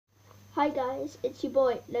Hi guys, it's your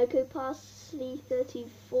boy Loco Parsley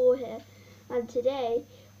 34 here, and today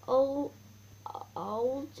I'll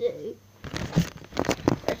do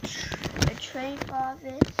a train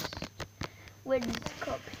farthest wins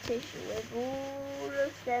competition with all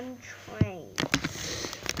of them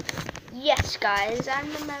trains. Yes guys, I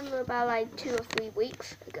remember about like 2 or 3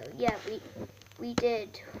 weeks ago, yeah, we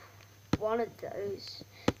did one of those.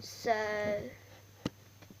 So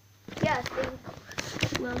yeah, I think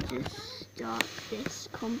we'll just start this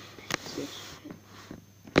competition.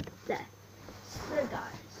 There. So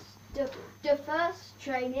guys, the first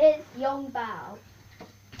train is Young Bao.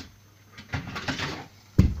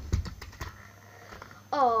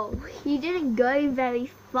 Oh, he didn't go very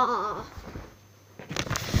far.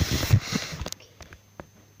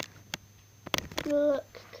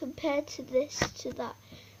 Look, compared to this, to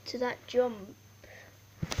that jump.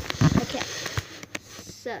 Okay,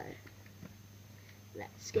 so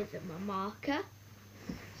let's give him a marker.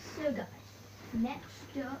 So guys,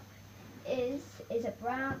 next up is a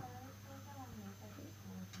brown.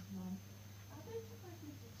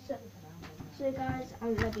 So guys,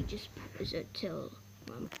 I'm gonna just pause it till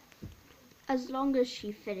as long as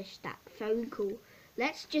she finished that phone call.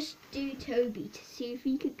 Let's just do Toby to see if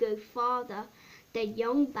he could go farther than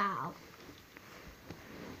Young Bao.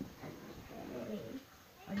 Okay,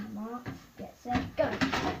 on mark, get set, go.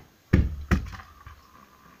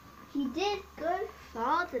 He did go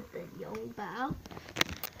farther than Young Bao.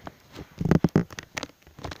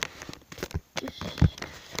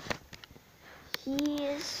 He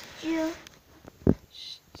is just...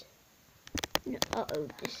 No, uh-oh,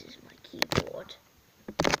 this is my keyboard.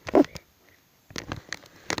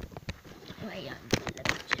 Wait, let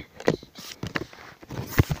me check.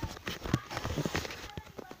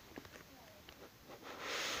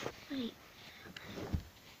 Wait.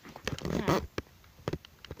 No.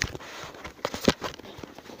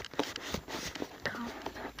 Can't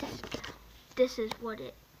put this down. This is what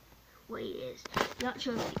it is. Not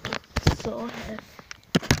sure if you saw her.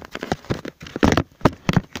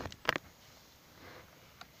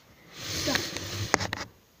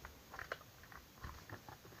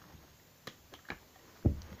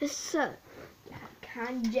 So,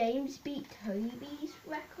 can James beat Toby's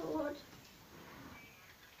record?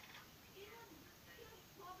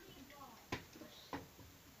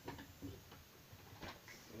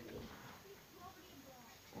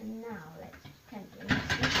 And now can James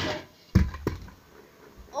beat it?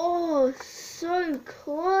 Oh, so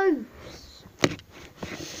close!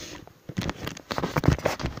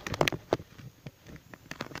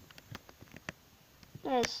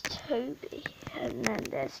 There's Toby, and then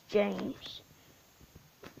there's James.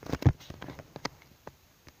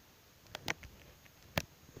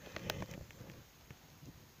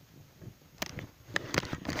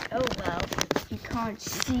 Oh well, you can't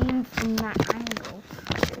see him from that angle.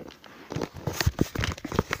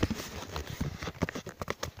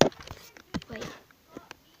 Wait.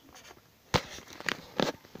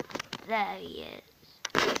 There he is.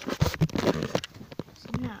 So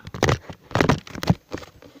now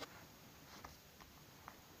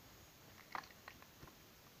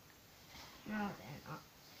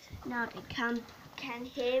then, can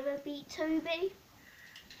Hera beat Toby?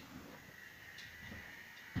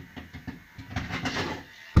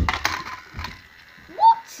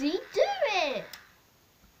 What's he doing?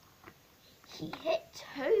 He hit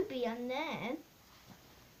Toby and then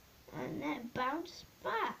bounced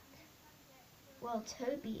back. Well,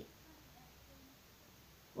 Toby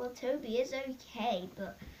is okay,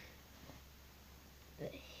 but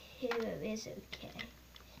Hero is okay.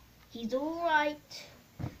 He's all right.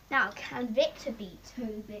 Now, can Victor beat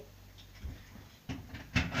Toby?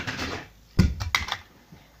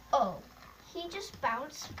 Oh, he just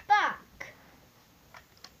bounced back.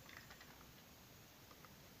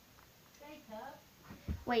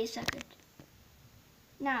 Wait a second.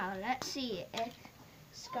 Now, let's see if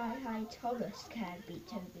Sky High Thomas can beat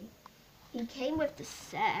Toby. He came with the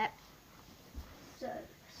set. So,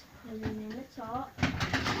 let's put him in the top.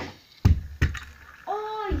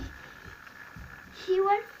 Oh! He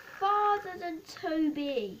went farther than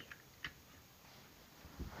Toby.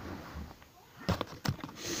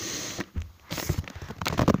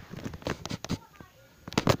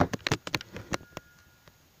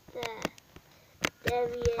 There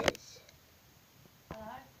he is.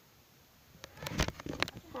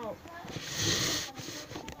 Oh.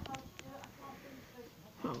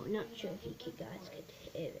 Oh, not sure if you guys could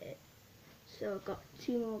hear it. So I've got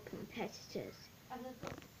 2 more competitors.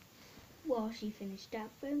 While she finished that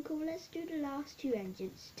phone call, let's do the last 2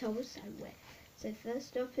 engines, Thomas and Wet. So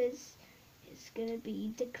first up is it's gonna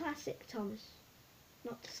be the classic Thomas,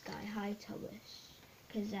 not the Sky High Thomas,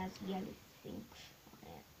 because it has yellow things on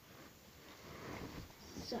it.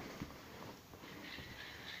 So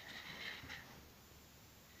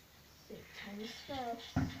Thomas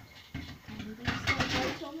first. Can we say hi,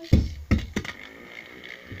 Thomas?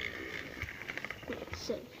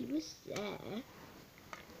 So he was there.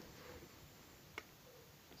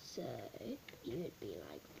 So he would be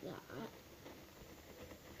like that.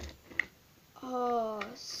 Oh,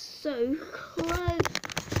 so close.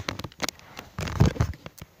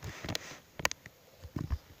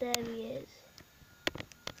 There he is.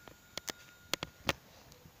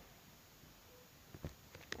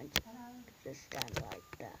 And just stand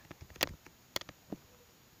like that.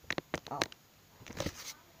 Oh.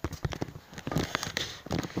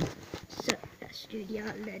 So let's do the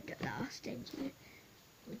last engine,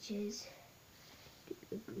 which is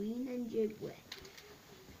the green engine with.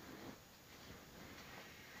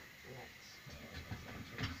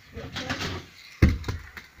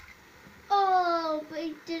 Oh, but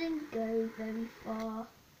it didn't go very far.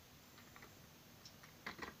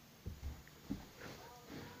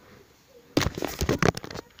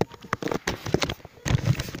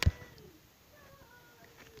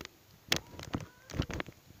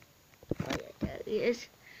 Oh yeah, there he is.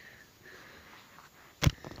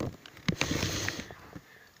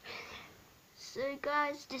 So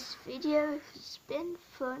guys, this video has been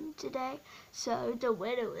fun today. So the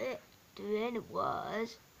winner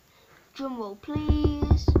was, drumroll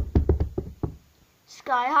please,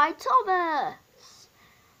 Sky High Thomas.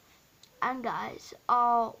 And guys,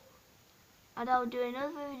 I'll do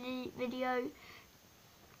another video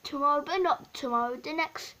tomorrow, but not tomorrow, the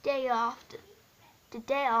next day after. The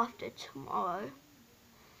day after tomorrow.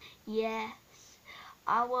 Yes,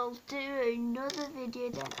 I will do another video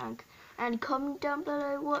then, and comment down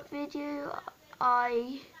below what video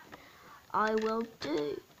I will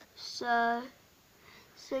do. So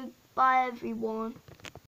bye everyone.